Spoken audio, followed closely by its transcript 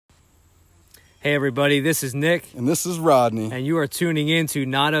Hey everybody, this is Nick. And this is Rodney. And you are tuning in to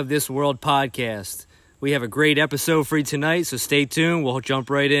Not of This World podcast. We have a great episode for you tonight, so stay tuned. We'll jump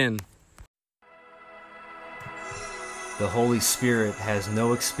right in. The Holy Spirit has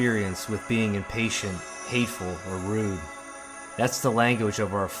no experience with being impatient, hateful, or rude. That's the language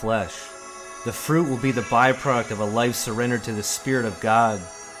of our flesh. The fruit will be the byproduct of a life surrendered to the Spirit of God.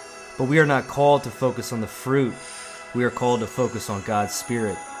 But we are not called to focus on the fruit. We are called to focus on God's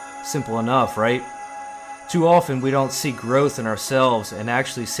Spirit. Simple enough, right? Too often we don't see growth in ourselves and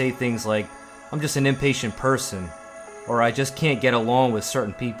actually say things like, I'm just an impatient person, or I just can't get along with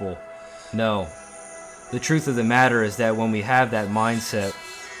certain people. No. The truth of the matter is that when we have that mindset,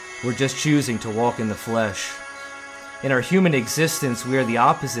 we're just choosing to walk in the flesh. In our human existence, we are the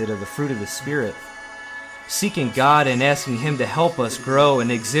opposite of the fruit of the Spirit. Seeking God and asking Him to help us grow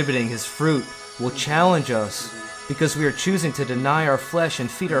and exhibiting His fruit will challenge us, because we are choosing to deny our flesh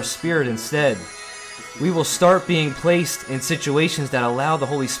and feed our spirit instead. We will start being placed in situations that allow the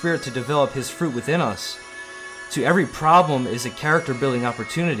Holy Spirit to develop His fruit within us. To every problem is a character-building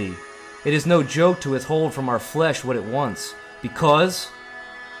opportunity. It is no joke to withhold from our flesh what it wants, because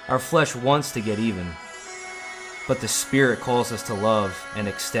our flesh wants to get even. But the Spirit calls us to love and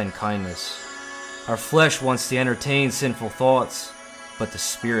extend kindness. Our flesh wants to entertain sinful thoughts, but the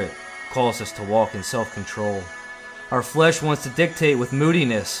Spirit calls us to walk in self-control. Our flesh wants to dictate with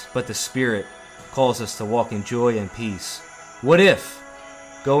moodiness, but the Spirit calls us to walk in joy and peace. What if,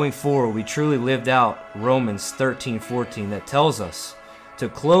 going forward, we truly lived out Romans 13:14 that tells us to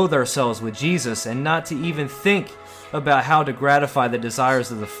clothe ourselves with Jesus and not to even think about how to gratify the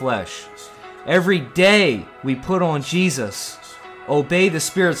desires of the flesh? Every day we put on Jesus, obey the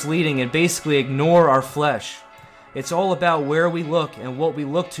Spirit's leading, and basically ignore our flesh. It's all about where we look and what we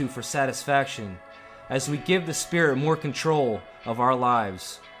look to for satisfaction. As we give the Spirit more control of our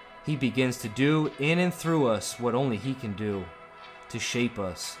lives, He begins to do in and through us what only He can do, to shape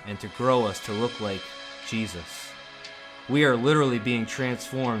us and to grow us to look like Jesus. We are literally being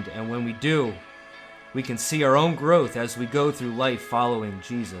transformed, and when we do, we can see our own growth as we go through life following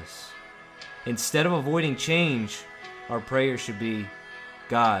Jesus. Instead of avoiding change, our prayer should be,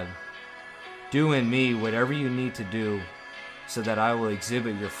 God, do in me whatever you need to do so that I will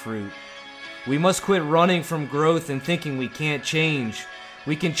exhibit your fruit. We must quit running from growth and thinking we can't change.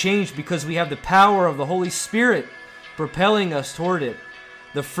 We can change because we have the power of the Holy Spirit propelling us toward it.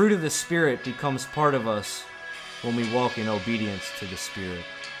 The fruit of the Spirit becomes part of us when we walk in obedience to the Spirit.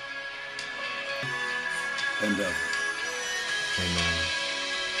 And Amen.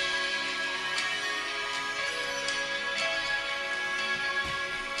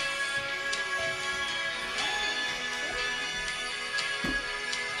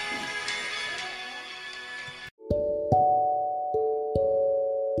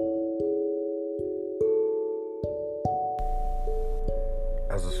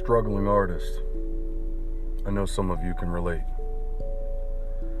 As a struggling artist, I know some of you can relate.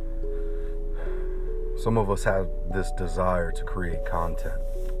 Some of us have this desire to create content,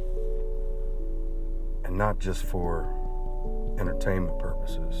 and not just for entertainment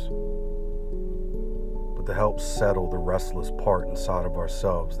purposes, but to help settle the restless part inside of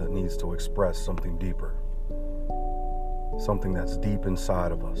ourselves that needs to express something deeper, something that's deep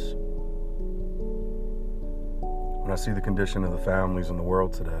inside of us. When I see the condition of the families in the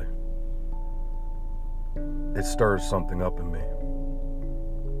world today, it stirs something up in me.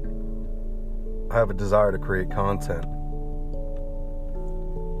 I have a desire to create content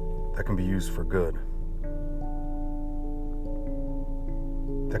that can be used for good,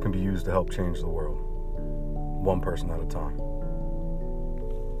 that can be used to help change the world, one person at a time.